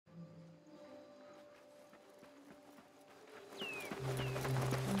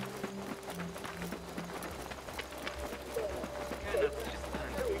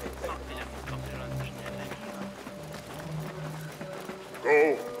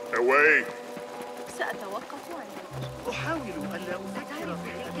Away. سأتوقف عندك. أحاول ألا أفكر أتعرف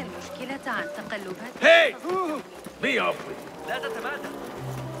تلك المشكلة عن تقلبات؟ Hey! Be off with you. لا تتمادى.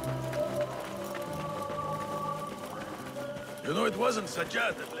 You know, it wasn't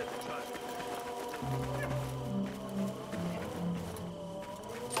Sajjad that led the charge.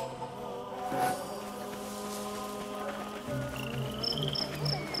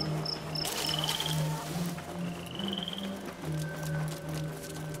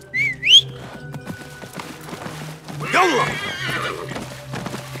 يلا!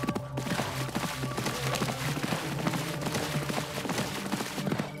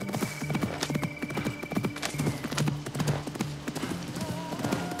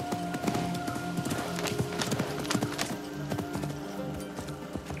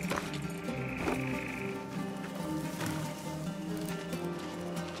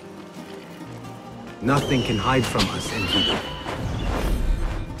 Nothing can hide from us, Enkidu.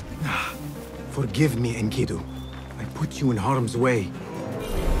 Forgive me, Enkidu. I put you in harm's way.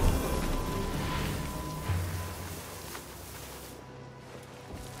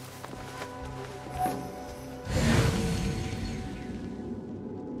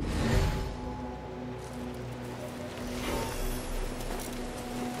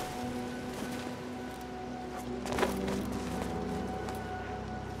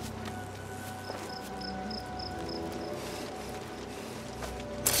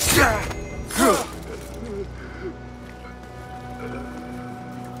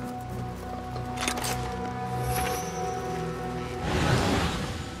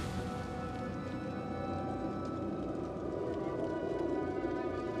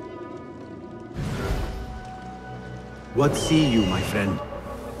 What see you, my friend?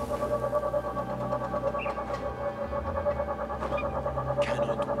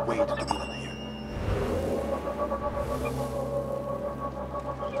 Cannot wait to be in here.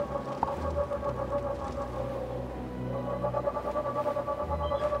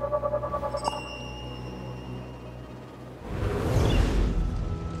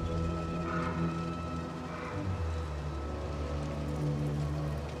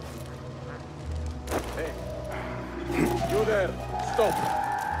 You there! Stop!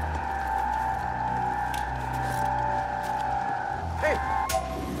 Hey!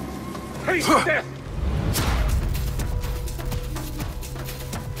 Hey, death!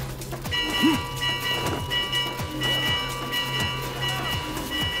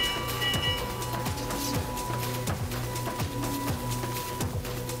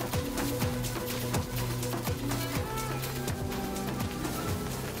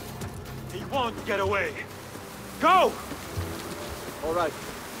 He won't get away. Go! All right.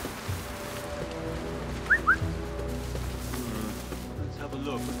 Let's have a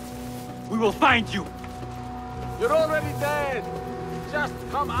look. We will find you! You're already dead! Just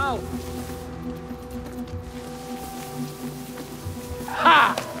come out!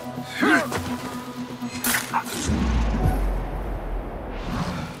 Ha!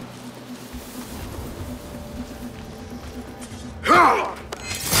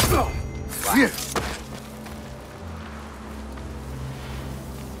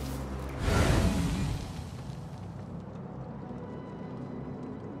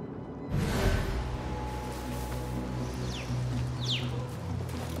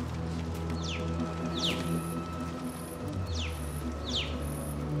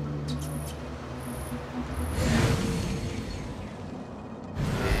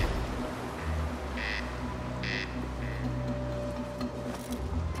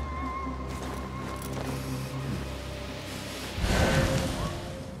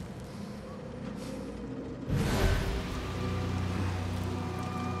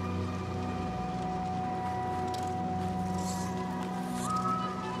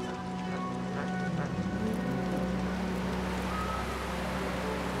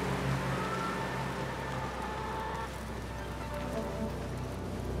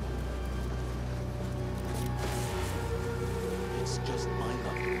 It's just my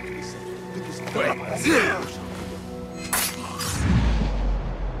luck to be sent the biggest threat.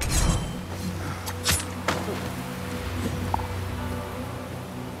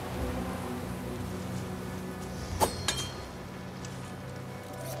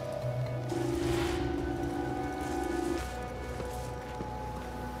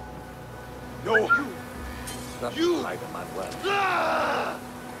 No! You! Manuel.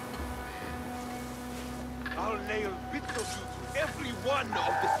 I'll nail bits of you to every one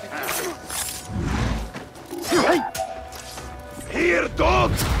of the citizens. Here,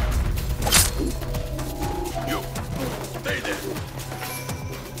 dog! You! Stay there!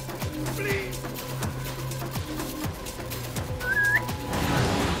 Please!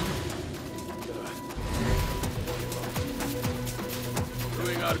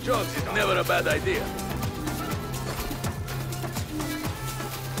 our jokes is never a bad idea.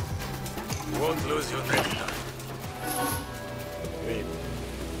 Won't lose you next time. Wait.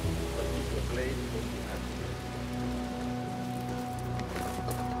 But if you play, you have to.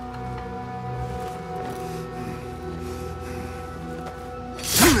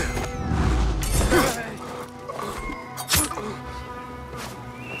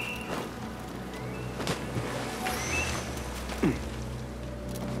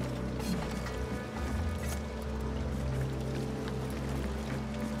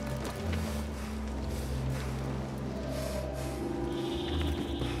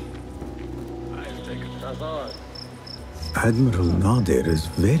 Admiral Nadir is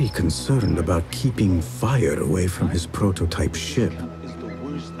very concerned about keeping fire away from his prototype ship. Is the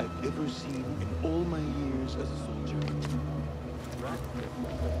worst I've ever seen in all my years as a soldier.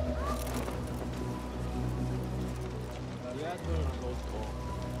 The Admiral goes calm.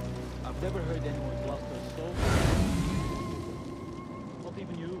 I've never heard anyone bluster so much. Not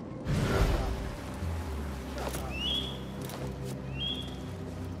even you.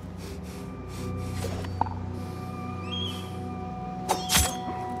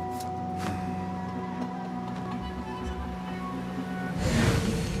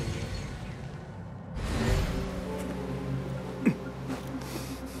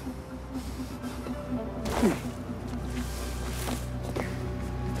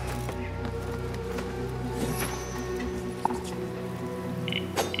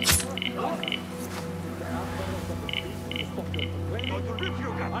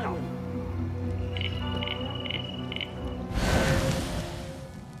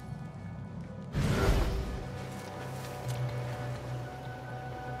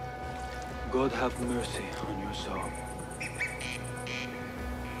 God have mercy on your soul.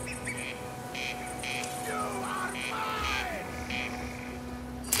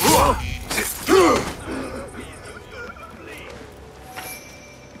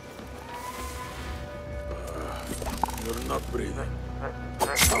 You're not breathing.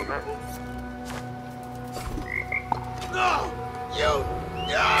 No! You!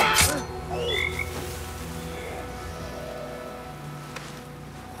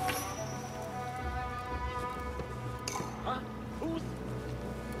 Huh? Who's...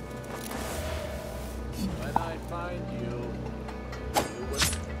 When I find you, you will...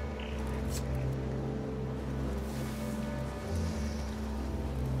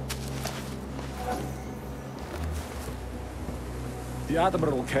 The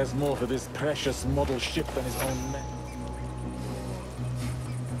Admiral cares more for this precious model ship than his own men.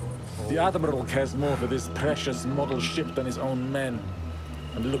 The Admiral cares more for this precious model ship than his own men.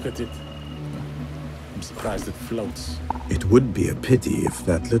 And look at it. I'm surprised it floats. It would be a pity if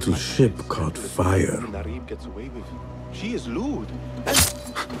that little ship caught fire. Narib gets away with. She is lewd.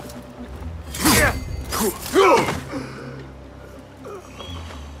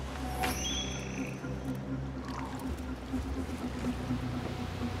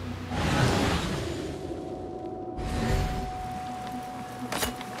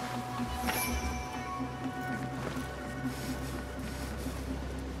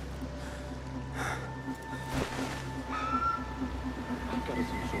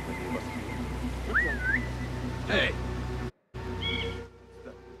 Hey!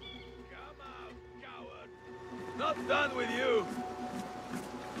 Come out, coward! Not done with you!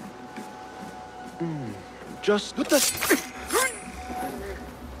 Just what the...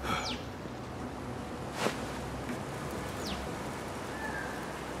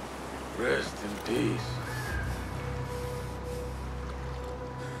 Rest in peace.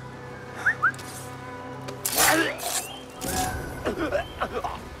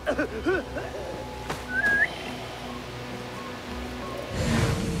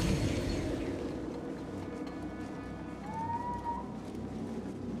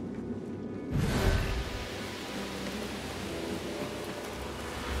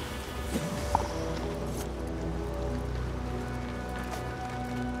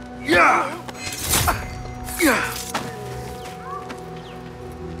 Yeah! Yeah!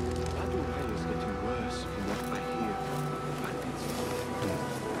 Battle Hay is getting worse from what I hear.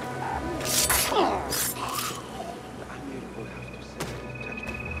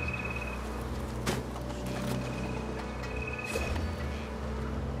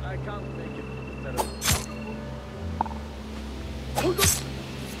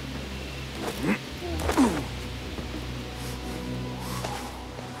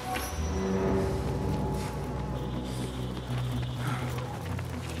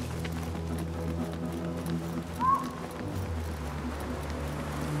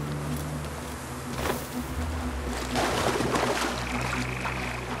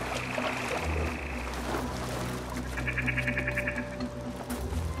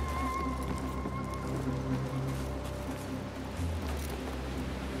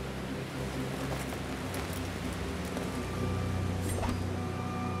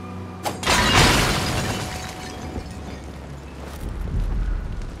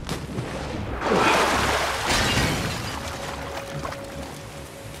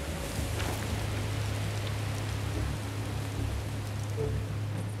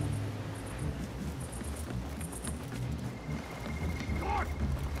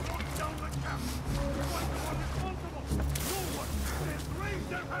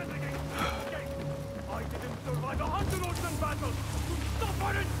 I didn't survive 100 ocean battles to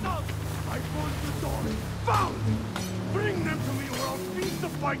suffer insult! I want the doors found! Bring them to me or I'll beat the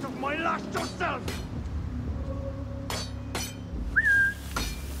fight of my last yourself!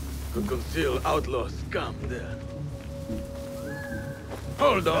 Could conceal outlaw scum there.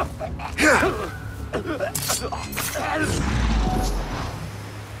 Hold on!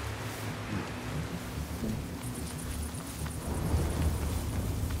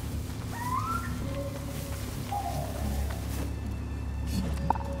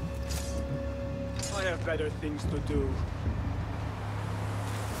 I have better things to do.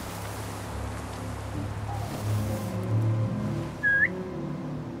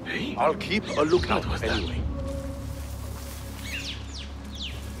 I'll keep a lookout anyway.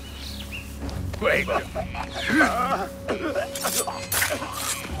 Wait!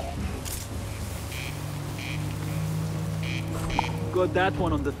 Got that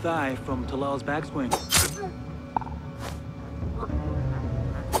one on the thigh from Talal's backswing.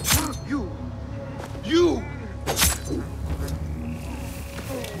 You!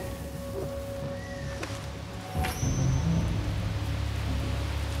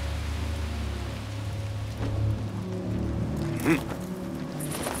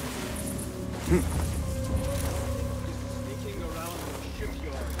 Sneaking around the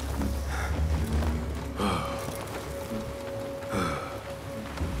shipyard.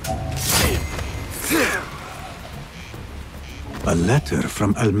 A letter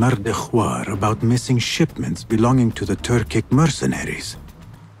from Al-Mardekhwar about missing shipments belonging to the Turkic mercenaries.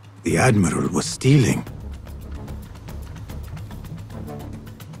 The Admiral was stealing.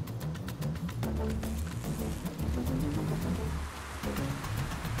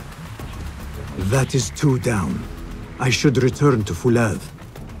 That is two down. I should return to Fulad.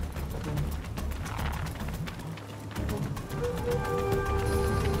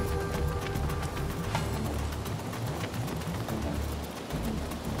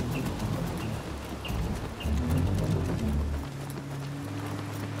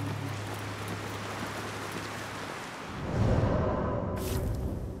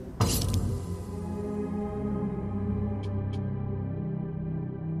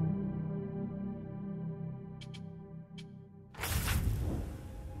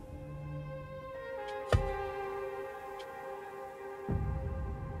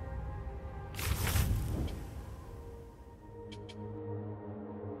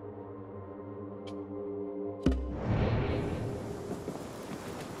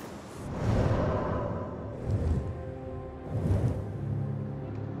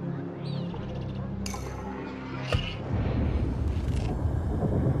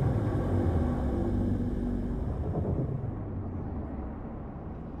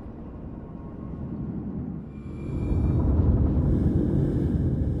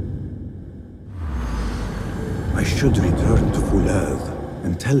 I should return to Fulad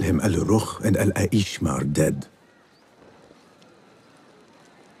and tell him Al-Rukh and Al-Aishma are dead.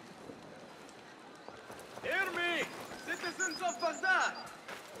 Hear me, citizens of Baghdad!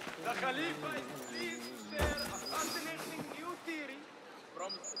 The Khalifa is pleased to share a fascinating new theory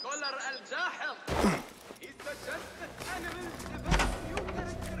from scholar Al-Jahil. He suggests that animals develop new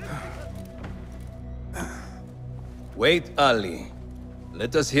characteristics. Wait, Ali.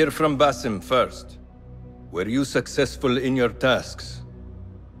 Let us hear from Basim first. Were you successful in your tasks?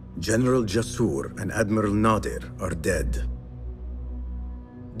 General Jasur and Admiral Nadir are dead.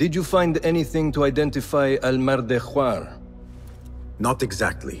 Did you find anything to identify Al-Mardekhwar? Not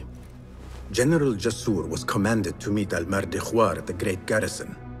exactly. General Jasur was commanded to meet Al-Mardekhwar at the Great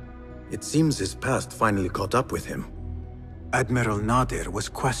Garrison. It seems his past finally caught up with him. Admiral Nadir was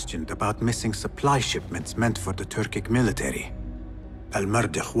questioned about missing supply shipments meant for the Turkic military.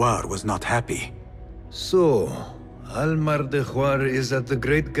 Al-Mardekhwar was not happy. So, Al-Mardekhwar is at the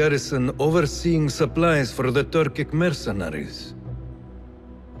Great Garrison overseeing supplies for the Turkic mercenaries.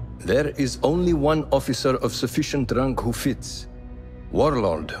 There is only one officer of sufficient rank who fits.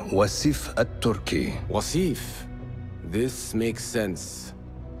 Warlord Wasif at-Turki. Wasif. This makes sense.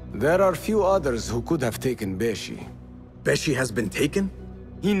 There are few others who could have taken Beshi. Beshi has been taken?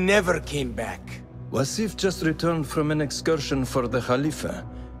 He never came back. Wasif just returned from an excursion for the Khalifa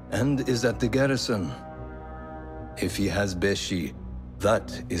and is at the garrison. If he has Beshi,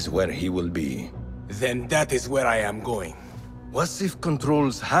 that is where he will be. Then that is where I am going. Wasif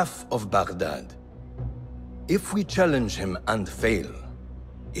controls half of Baghdad. If we challenge him and fail,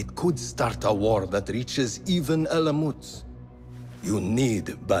 it could start a war that reaches even Alamut. You need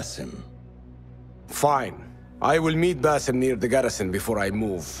Basim. Fine. I will meet Basim near the garrison before I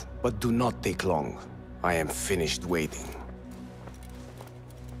move, but do not take long. I am finished waiting.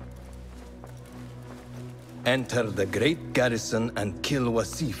 Enter the great garrison and kill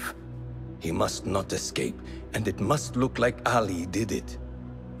Wasif. He must not escape, and it must look like Ali did it.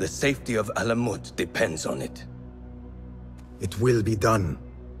 The safety of Alamut depends on it. It will be done.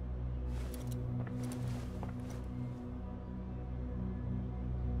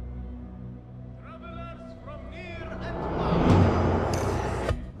 Travelers from near and far.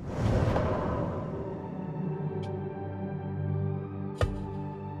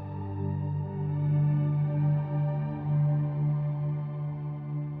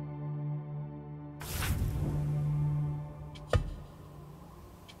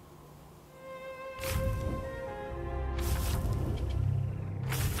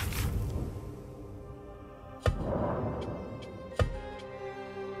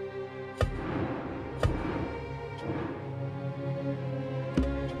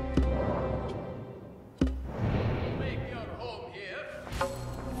 Make your home here.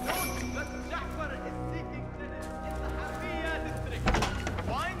 Note that Ja'far is seeking tenants in the Harbiya district.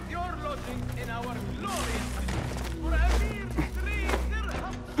 Find your lodging in our glorious city for a mere 3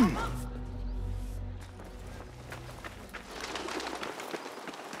 dirhams a month.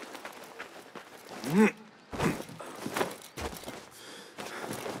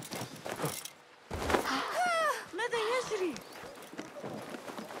 ماذا يجري؟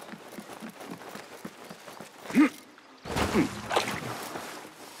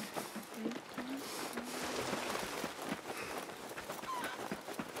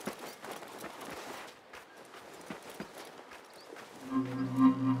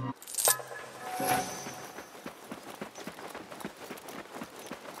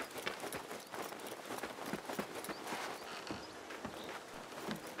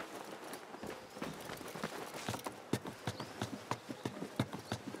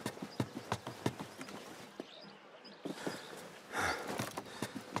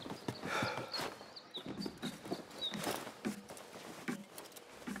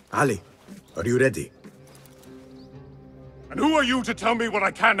 Ali, are you ready? And who are you to tell me what I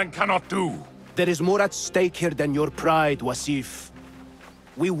can and cannot do? There is more at stake here than your pride, Wasif.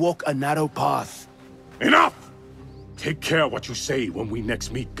 We walk a narrow path. Enough! Take care what you say when we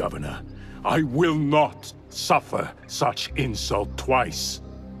next meet, Governor. I will not suffer such insult twice.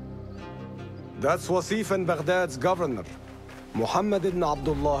 That's Wasif and Baghdad's governor, Muhammad ibn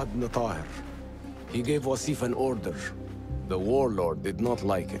Abdullah ibn Tahir. He gave Wasif an order. The warlord did not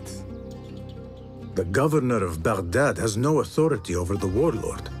like it. The governor of Baghdad has no authority over the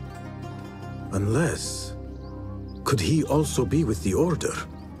warlord. Unless... could he also be with the order?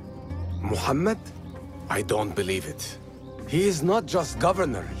 Muhammad? I don't believe it. He is not just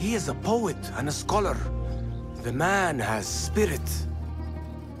governor, he is a poet and a scholar. The man has spirit.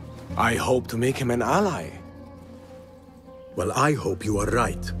 I hope to make him an ally. Well, I hope you are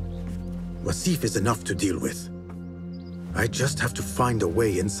right. Wasif is enough to deal with. I just have to find a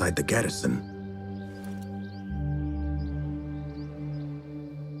way inside the garrison.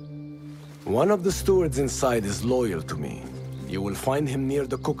 One of the stewards inside is loyal to me. You will find him near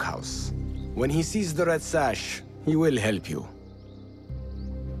the cookhouse. When he sees the red sash, he will help you.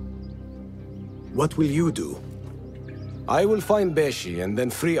 What will you do? I will find Beshi and then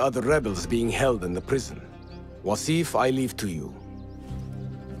free other rebels being held in the prison. Wasif, I leave to you.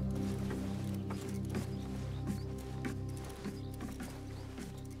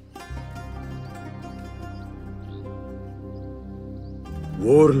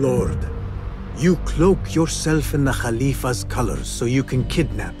 Warlord, you cloak yourself in the Khalifa's colors so you can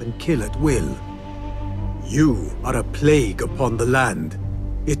kidnap and kill at will. You are a plague upon the land.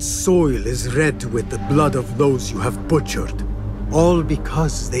 Its soil is red with the blood of those you have butchered, all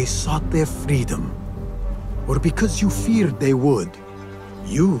because they sought their freedom, or because you feared they would.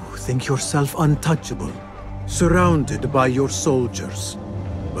 You think yourself untouchable, surrounded by your soldiers.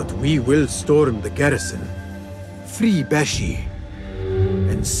 But we will storm the garrison, free Beshi,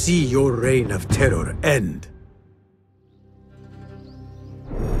 and see your reign of terror end.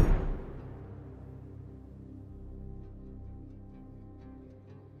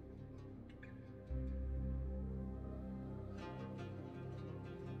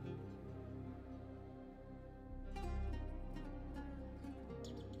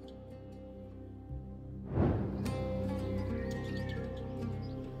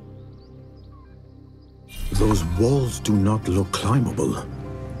 Those walls do not look climbable.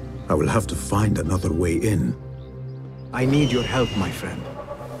 I will have to find another way in. I need your help, my friend.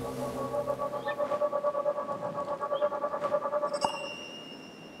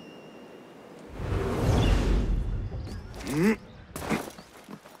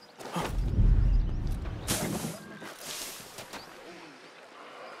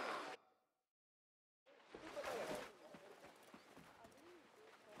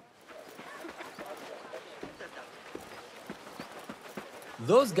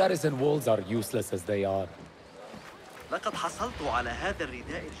 Those garrison walls are useless as they are. لقد حصلت على هذا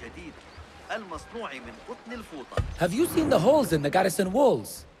الرداء الجديد المصنوع من قطن الفوطة. Have you seen the holes in the garrison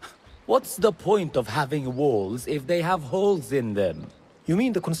walls? What's the point of having walls if they have holes in them? You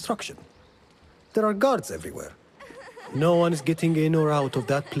mean the construction? There are guards everywhere. No one is getting in or out of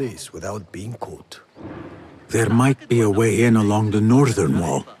that place without being caught. There might be a way in along the northern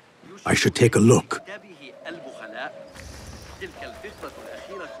wall. I should take a look.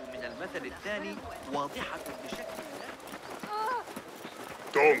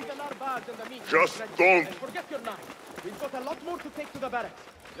 Don't. Just don't. Forget your knife. We've got a lot more to take to the barracks.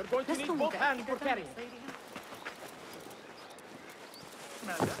 You're going to need both hands for carrying.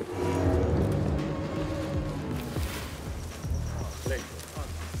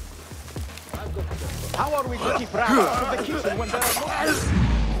 How are we to keep rats out of the kitchen when there are no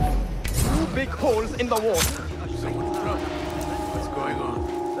two big holes in the wall? What's going on?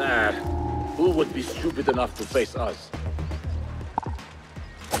 Who would be stupid enough to face us?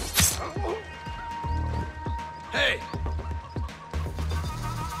 Hey!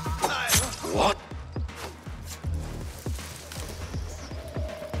 What?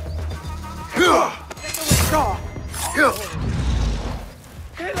 Killer!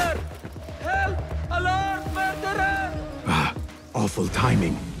 Help! Alert! Murderer! Awful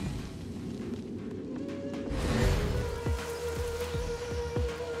timing.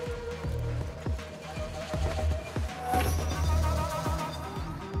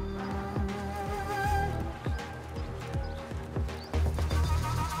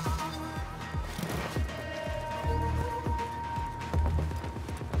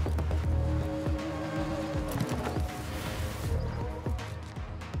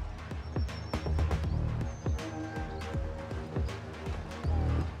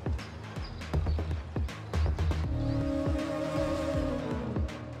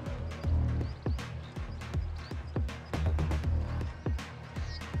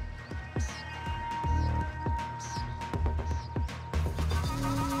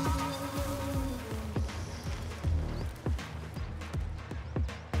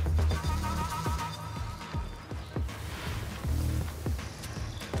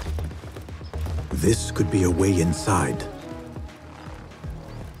 This could be a way inside.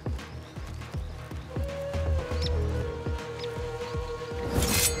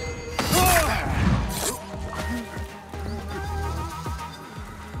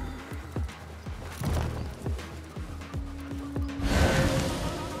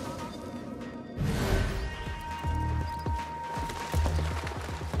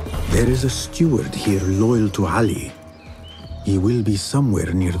 There is a steward here loyal to Ali. He will be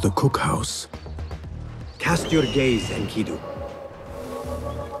somewhere near the cookhouse. Cast your gaze, Enkidu.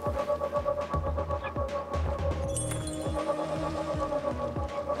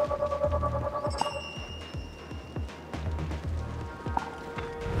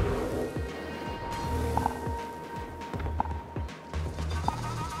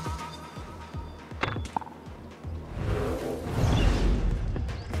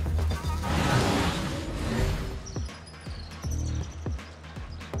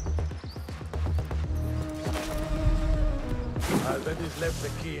 Left the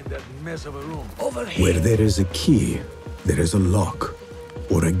key in that mess of a room. Over here! Where there is a key, there is a lock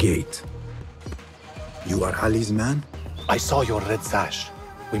or a gate. You are Ali's man? I saw your red sash.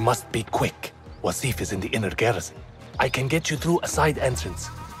 We must be quick. Wasif is in the inner garrison. I can get you through a side entrance,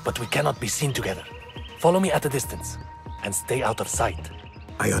 but we cannot be seen together. Follow me at a distance and stay out of sight.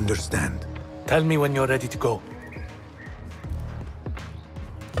 I understand. Tell me when you're ready to go.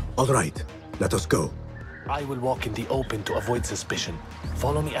 All right, let us go. I will walk in the open to avoid suspicion.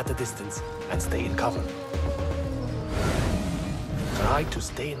 Follow me at a distance and stay in cover. Try to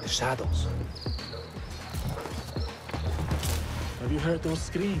stay in the shadows. Have you heard those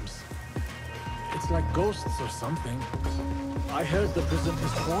screams? It's like ghosts or something. I heard the prison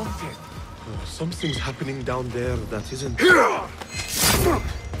is haunted. Something's happening down there that isn't... I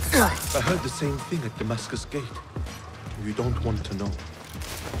heard the same thing at Damascus Gate. You don't want to know.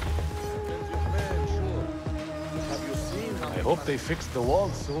 I hope they fix the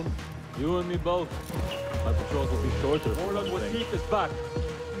walls soon. You and me both. My patrols will be shorter. Orlan Wasif is back.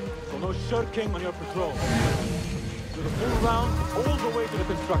 So no shirking on your patrol. Do the full round all the way to the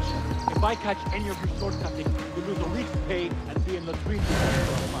construction. If I catch any of you shortcutting, you lose a week's pay and be in the street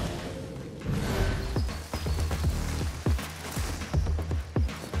for a month.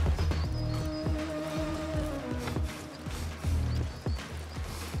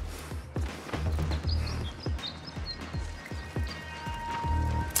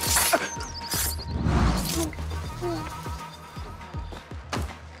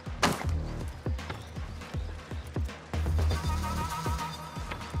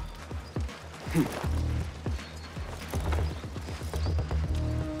 Stay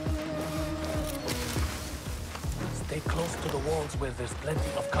close to the walls where there's plenty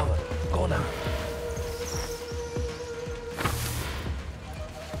of cover. Go now.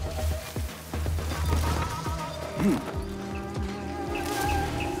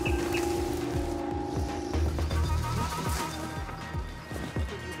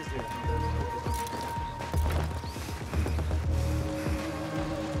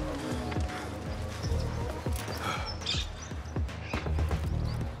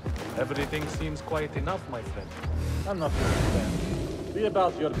 Everything seems quiet enough, my friend. I'm not going to stand. Be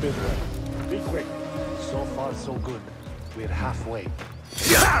about your business. Be quick. So far, so good. We're halfway.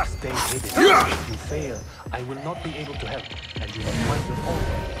 Stay hidden. If you fail, I will not be able to help, and you must find your own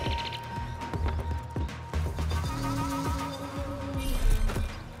way.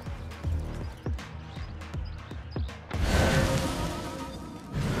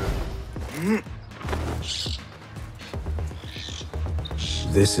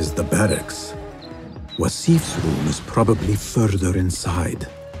 This is the barracks. Wasif's room is probably further inside.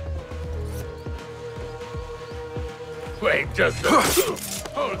 Wait just a...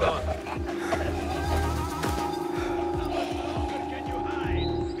 Hold on. Can you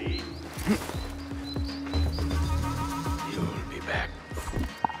hide me? You'll be back.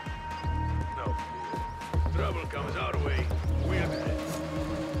 No fear. Trouble comes our way. We're dead.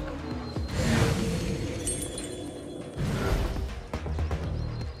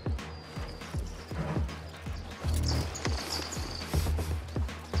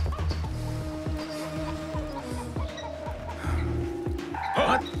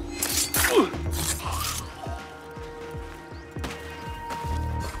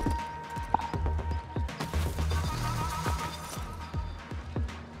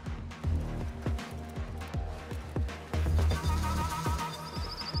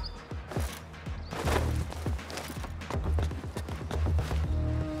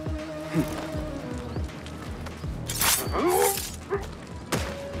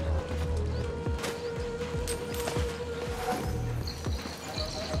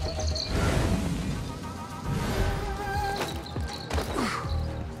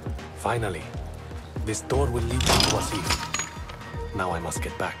 Finally, this door will lead you to Wasif. Now I must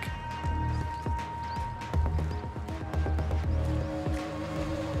get back.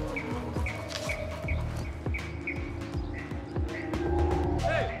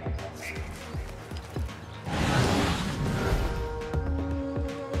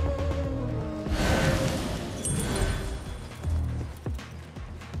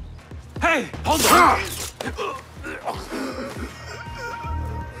 Hey, hold on!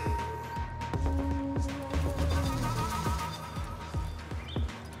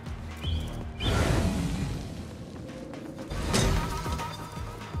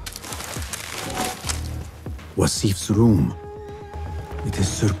 Wasif's room. It is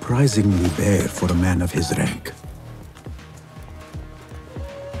surprisingly bare for a man of his rank.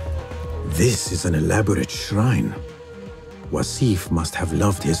 This is an elaborate shrine. Wasif must have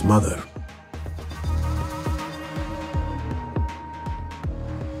loved his mother.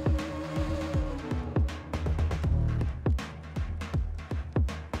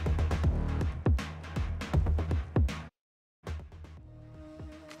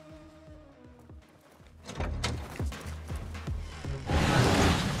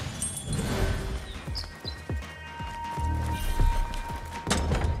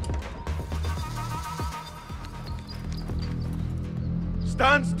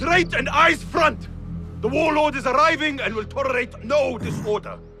 Stand straight and eyes front! The warlord is arriving and will tolerate no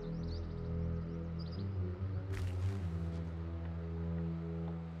disorder.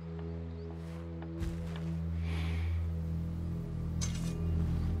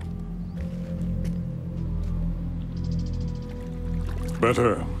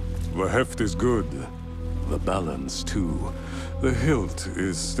 Better. The heft is good. The balance, too. The hilt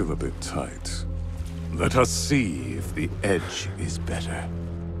is still a bit tight. Let us see if the edge is better.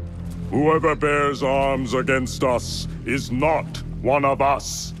 Whoever bears arms against us is not one of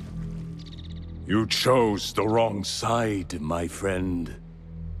us. You chose the wrong side, my friend.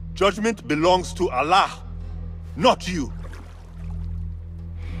 Judgment belongs to Allah, not you.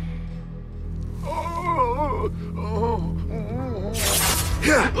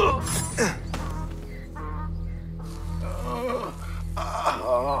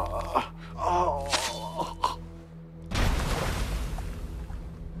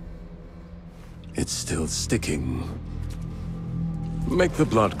 It's still sticking. Make the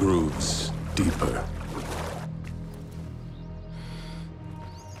blood grooves deeper.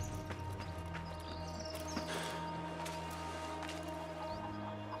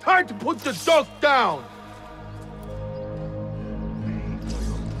 Time to put the dog down!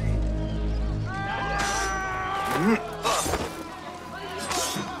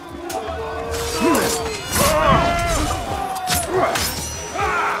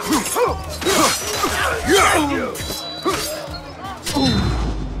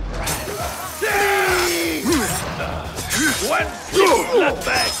 One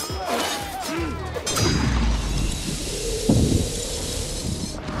bloodbag!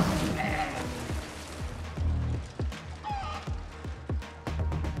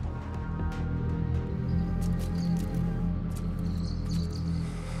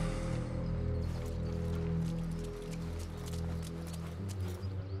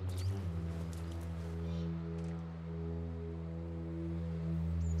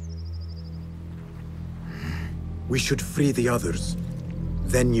 We should free the others.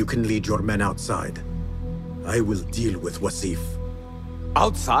 Then you can lead your men outside. I will deal with Wasif.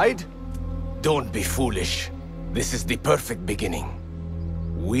 Outside? Don't be foolish. This is the perfect beginning.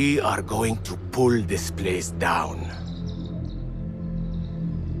 We are going to pull this place down.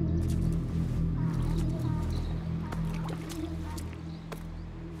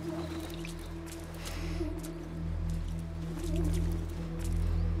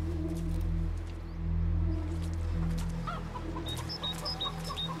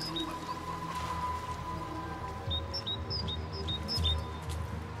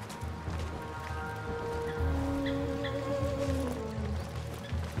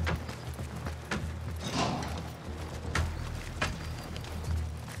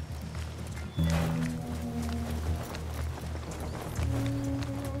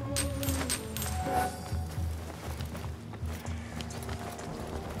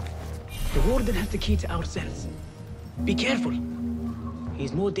 The warden has the key to our cells. Be careful.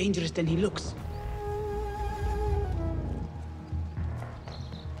 He's more dangerous than he looks.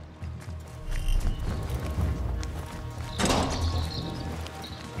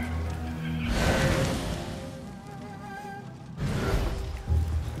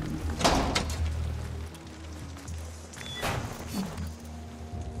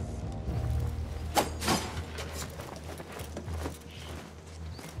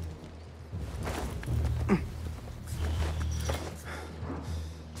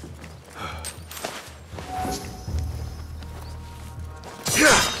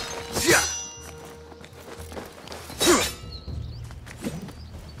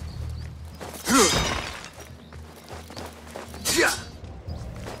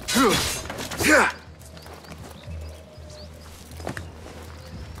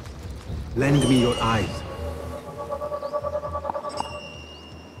 Lend me your eyes.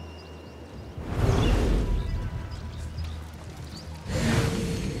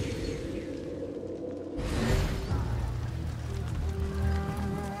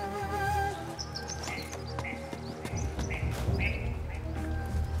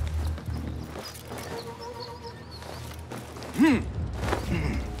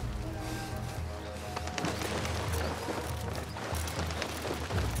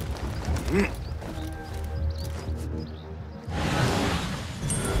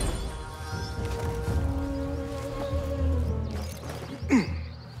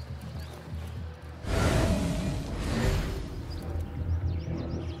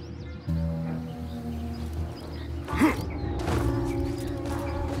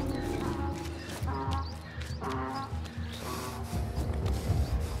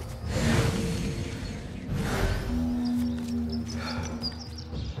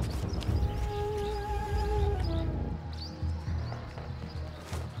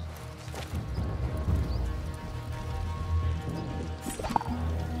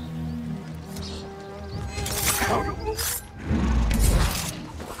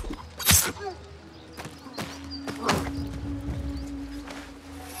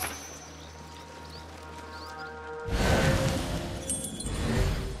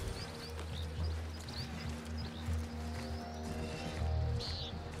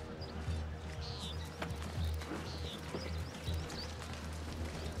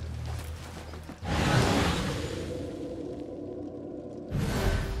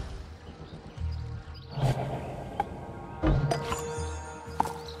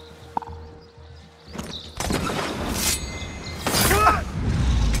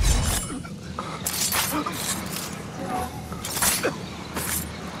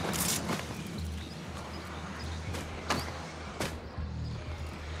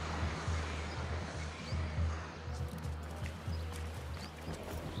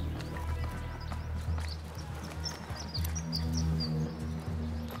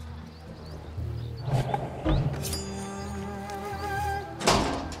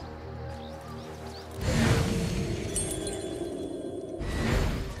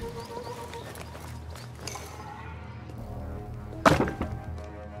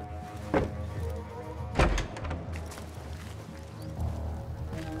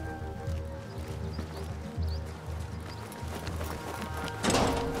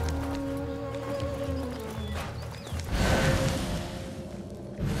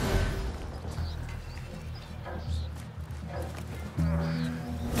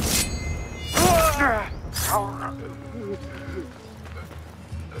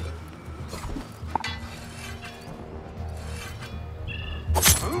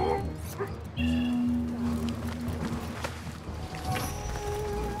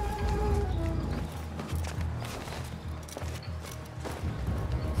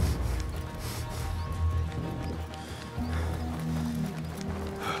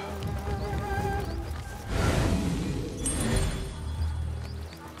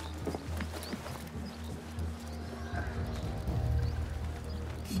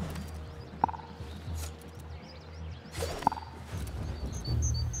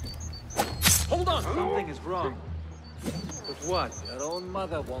 Hold on! Something is wrong. But what? Your own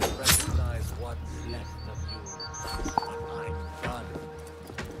mother won't recognize what's left of you when I'm done.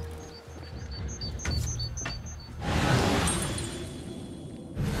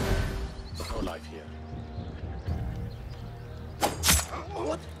 There's no life here.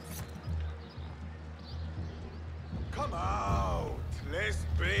 What? Come out! Let's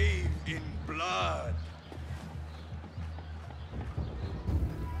bathe in blood!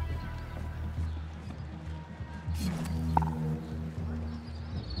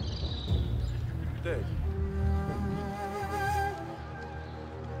 Dead.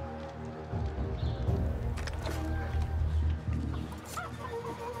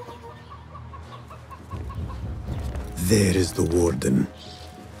 There is the warden.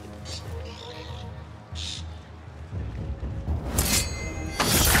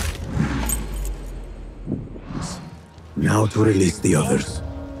 Now to release the others.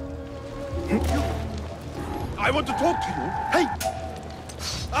 I want to talk to you! Hey!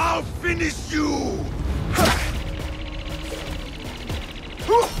 I'll finish you!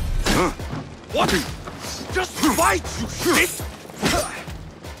 What? Just fight, you shit!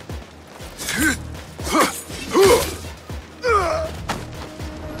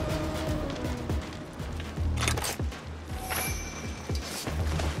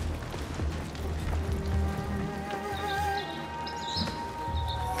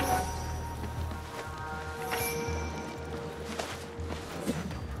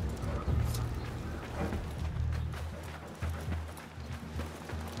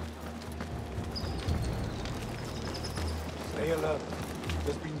 Stay alert.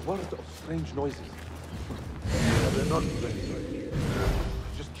 There's been word of strange noises. But they're not ready.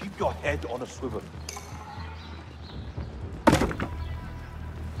 Just keep your head on a swivel.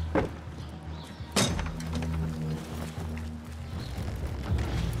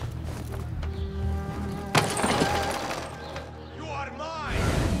 You are mine!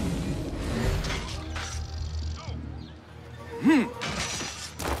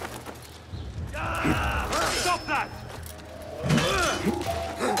 Stop that!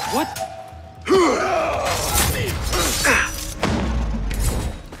 What?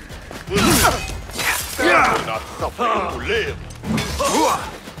 You're not suffering to live!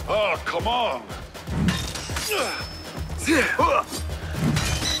 Oh, come on! We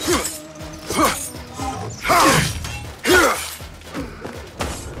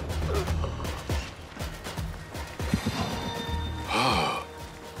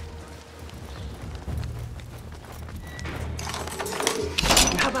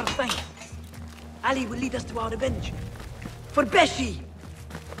have our fight. Ali will lead us to our revenge. For Beshi!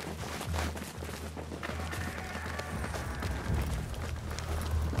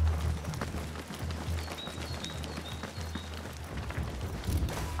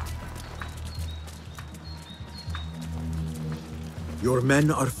 Your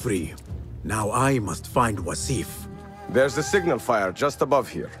men are free. Now I must find Wasif. There's a signal fire just above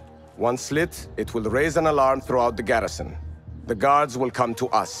here. Once lit, it will raise an alarm throughout the garrison. The guards will come to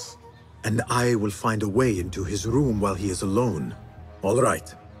us. And I will find a way into his room while he is alone. All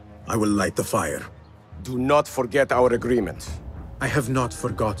right. I will light the fire. Do not forget our agreement. I have not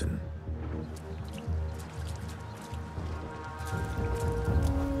forgotten.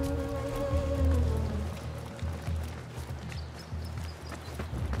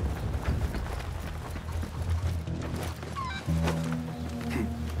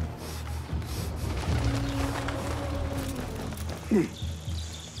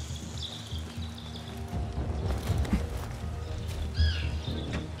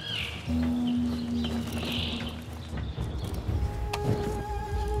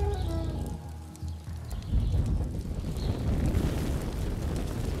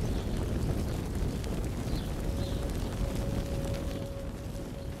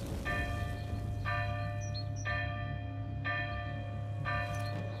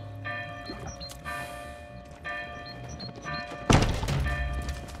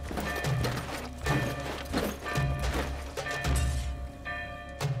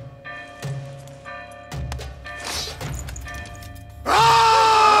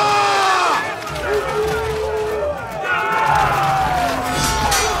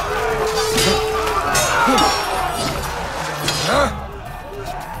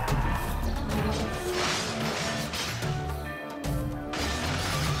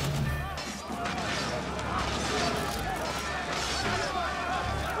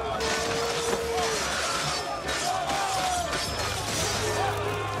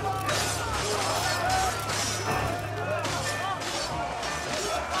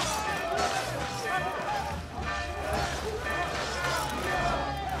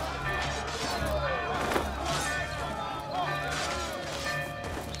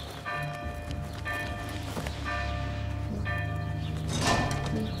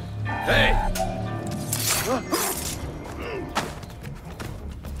 Hey!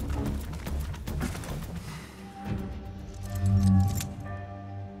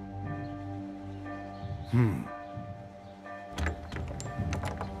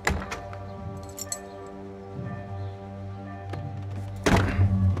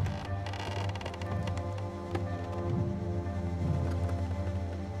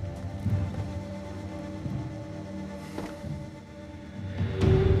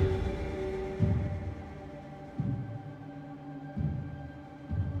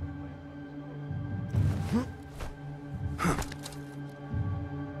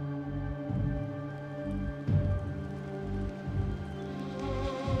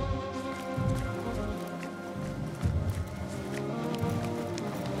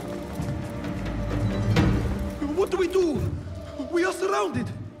 What do we do? We are surrounded.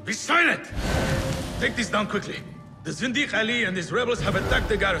 Be silent! Take this down quickly. The Zindiq Ali and his rebels have attacked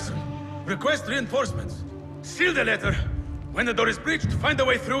the garrison. Request reinforcements. Seal the letter. When the door is breached, find a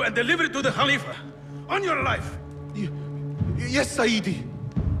way through and deliver it to the Khalifa. On your life! Yes, Saidi.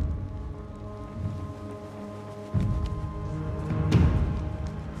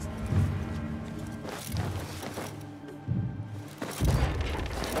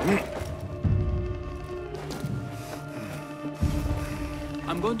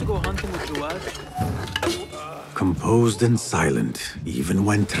 I'm going to go hunting with Duaz. Composed and silent, even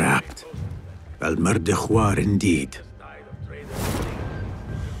when trapped. Al-Mardikhwar indeed.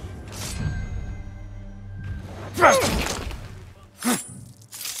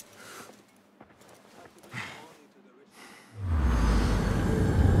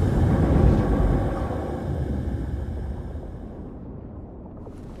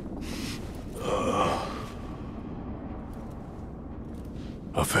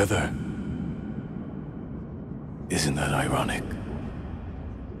 A feather. Isn't that ironic?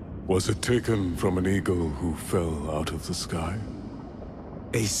 Was it taken from an eagle who fell out of the sky?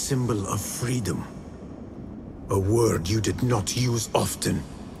 A symbol of freedom. A word you did not use often.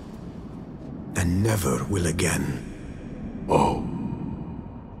 And never will again. Oh.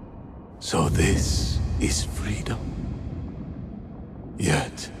 So this is freedom.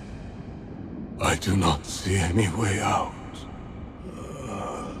 Yet, I do not see any way out.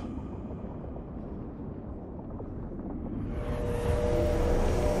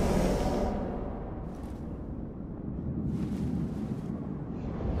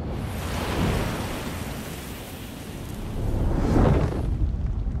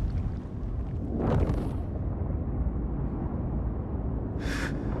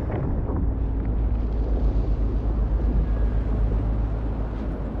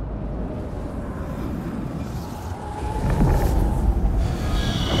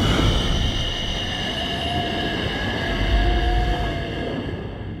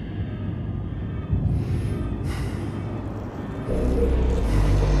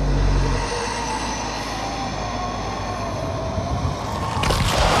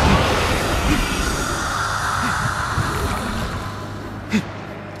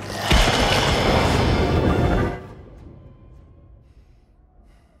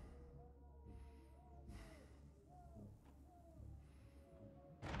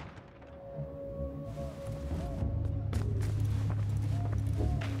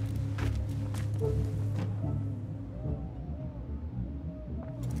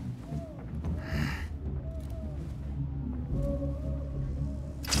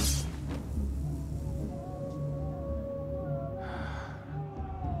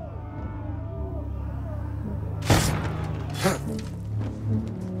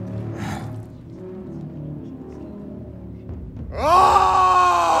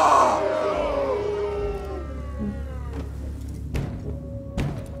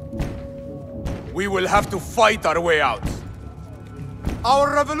 We will have to fight our way out.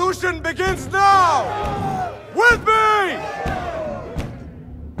 Our revolution begins now! With me!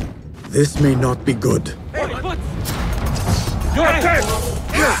 This may not be good. Hey, what? You're dead!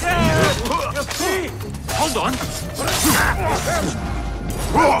 Hold on.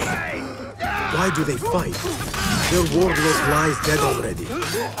 Why do they fight? Their warlord lies dead already.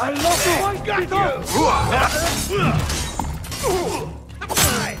 I love you! I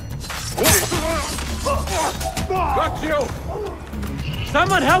got you!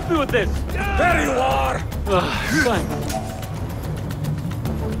 Someone help me with this! There you are! Thanks.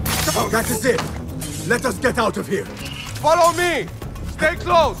 That is it! Let us get out of here! Follow me! Stay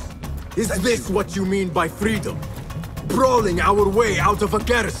close! Is this what you mean by freedom? Brawling our way out of a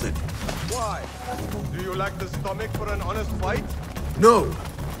garrison? Why? Do you lack the stomach for an honest fight? No,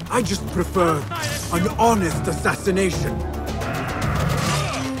 I just prefer an honest assassination.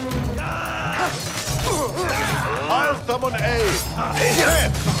 summon aid.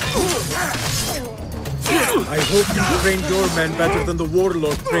 I hope you trained your men better than the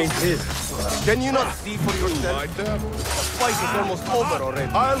warlord trained his. Can you not see for yourself? The fight is almost over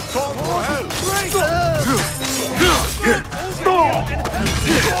already. I'll call for help.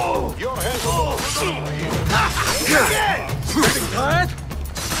 Your head.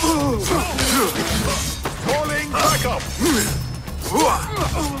 Calling backup.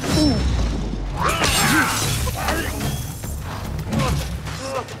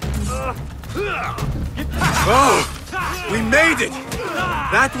 Oh, we made it!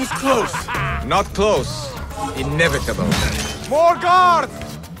 That was close. Not close. Inevitable. More guards!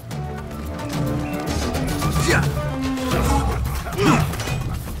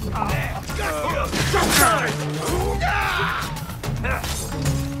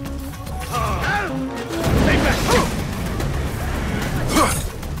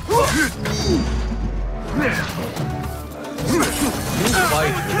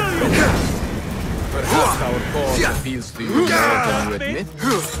 Perhaps our cause appeals to you more than you admit.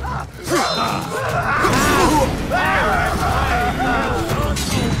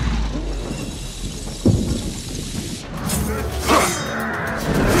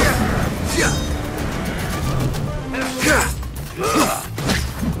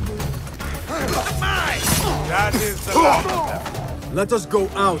 That is the last of them. Let us go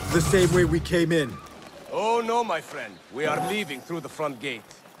out the same way we came in. Oh no, my friend. We are leaving through the front gate.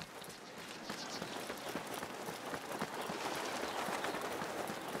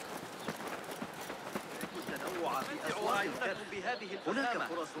 هناك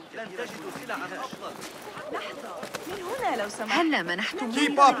فرص لن تجدوا سلعا أفضل. لحظة، من هنا لو سمحت. هلا منحتم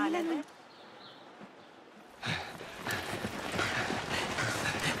Keep up.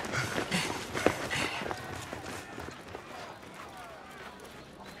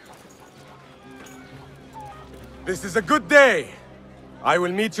 This is a good day. I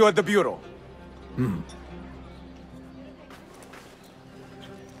will meet you at the bureau.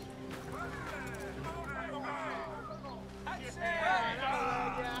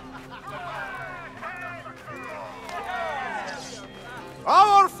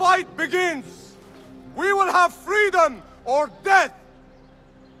 Our fight begins! We will have freedom or death!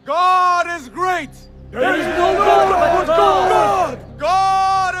 God is great! There is no God but God!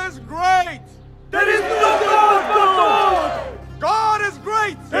 God is great! There is no God but God! God is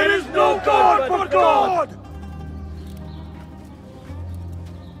great! There is no God but God!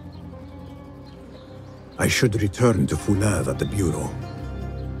 I should return to Fulad at the bureau.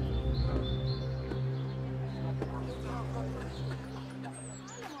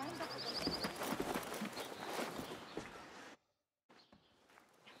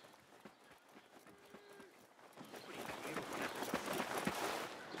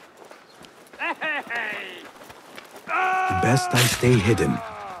 Best I stay hidden.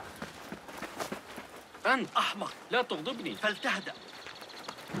 أنت أحمق، لا تغضبني. فلتهدأ.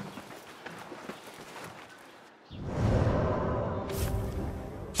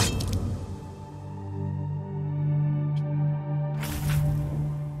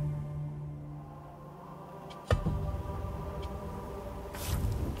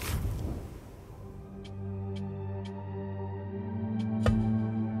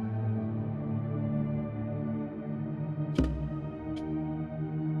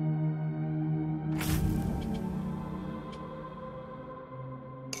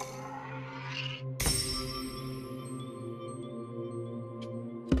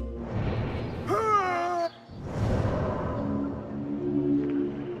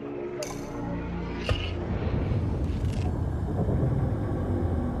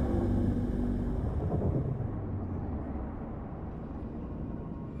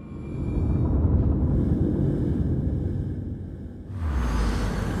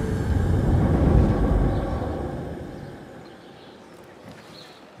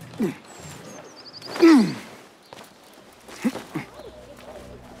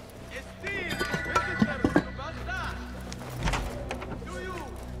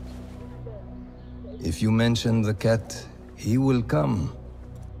 If you mention the cat, he will come.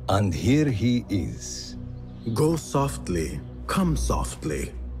 And here he is. Go softly, come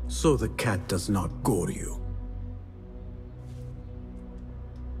softly, so the cat does not gore you.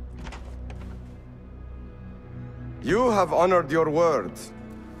 You have honored your word.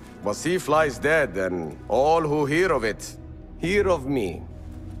 Wasif lies dead, and all who hear of it, hear of me.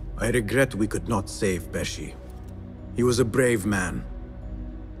 I regret we could not save Beshi. He was a brave man.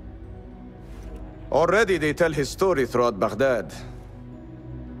 Already they tell his story throughout Baghdad.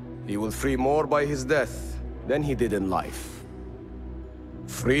 He will free more by his death than he did in life.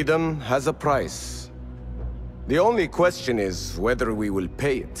 Freedom has a price. The only question is whether we will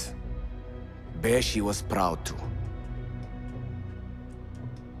pay it. Beshi was proud to.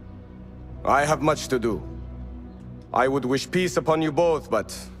 I have much to do. I would wish peace upon you both,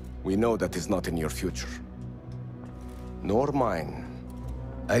 but we know that is not in your future. Nor mine.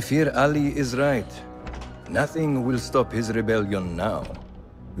 I fear Ali is right. Nothing will stop his rebellion now.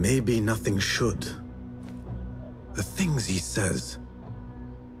 Maybe nothing should. The things he says.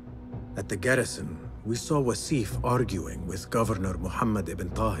 At the garrison, we saw Wasif arguing with Governor Muhammad ibn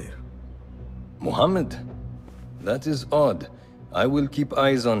Tahir. Muhammad? That is odd. I will keep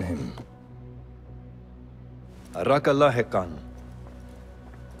eyes on him. أراك لاحقاً.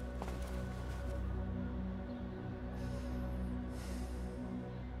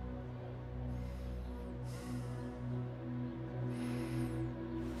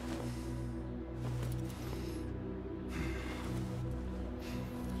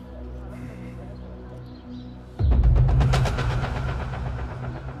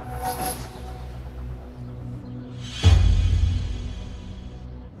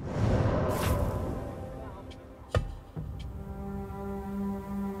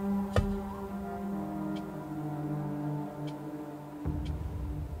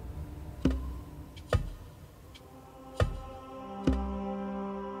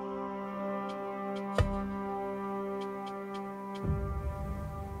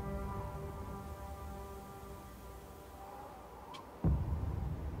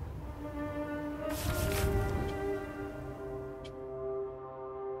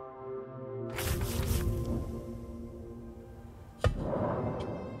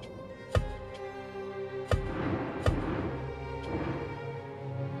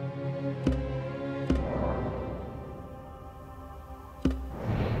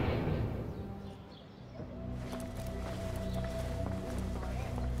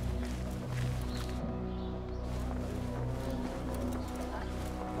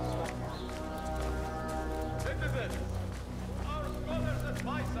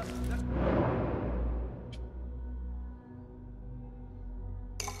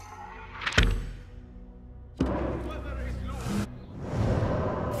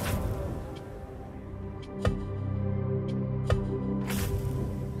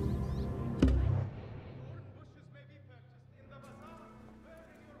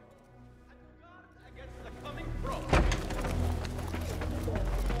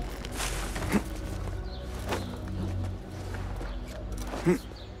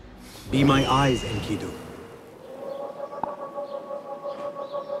 Be my eyes, Enkidu.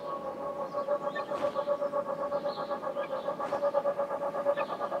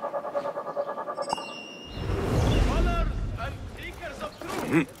 Scholars and seekers of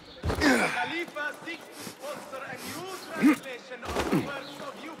truth. The Khalifa seeks to sponsor a new translation of the works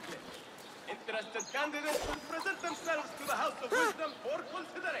of Euclid. Interested candidates should present themselves to the House of Wisdom for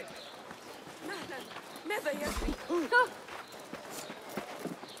consideration. ماذا يجري؟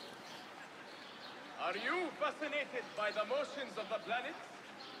 Are you fascinated by the motions of the planets?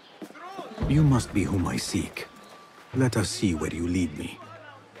 You must be whom I seek. Let us see where you lead me.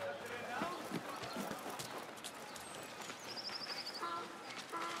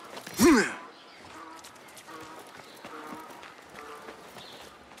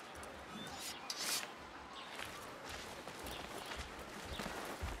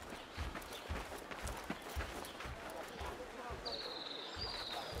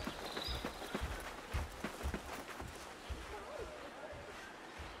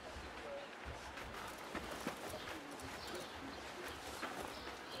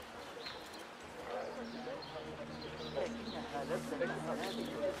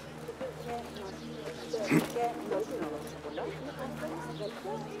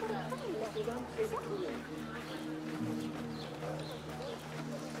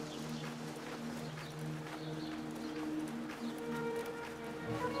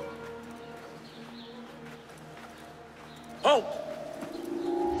 Halt!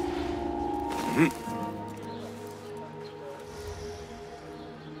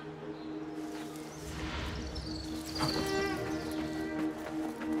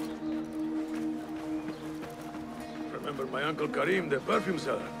 Remember my Uncle Karim, the perfume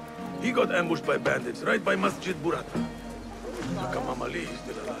seller? He got ambushed by bandits right by Masjid Burata. Kamam Ali is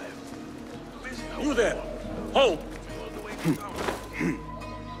still alive. You there! Halt!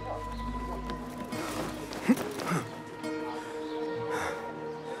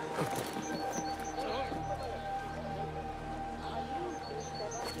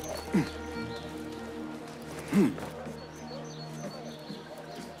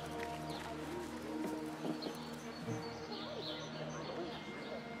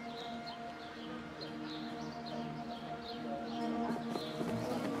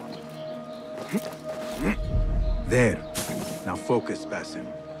 There. Now focus, Basim.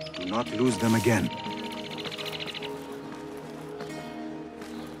 Do not lose them again.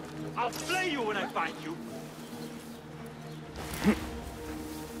 I'll flay you when I find you.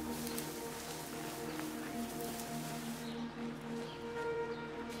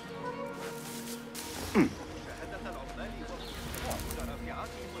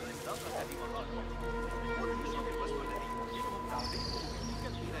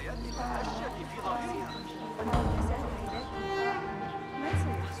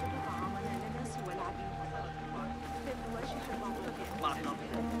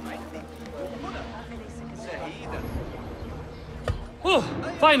 Oh,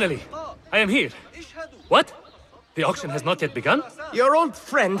 finally! I am here. What? The auction has not yet begun? Your old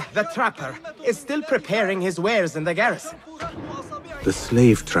friend, the Trapper, is still preparing his wares in the garrison. The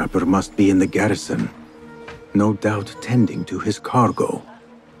slave trapper must be in the garrison. No doubt tending to his cargo.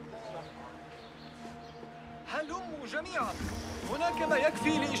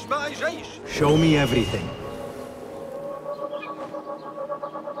 Show me everything.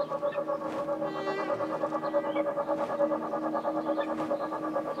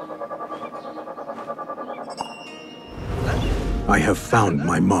 I have found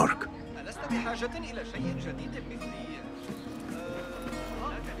my mark.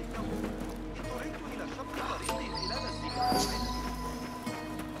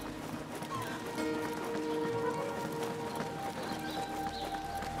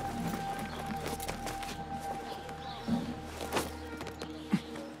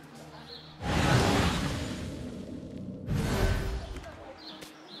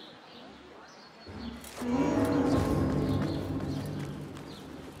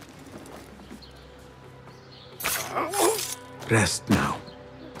 Rest now.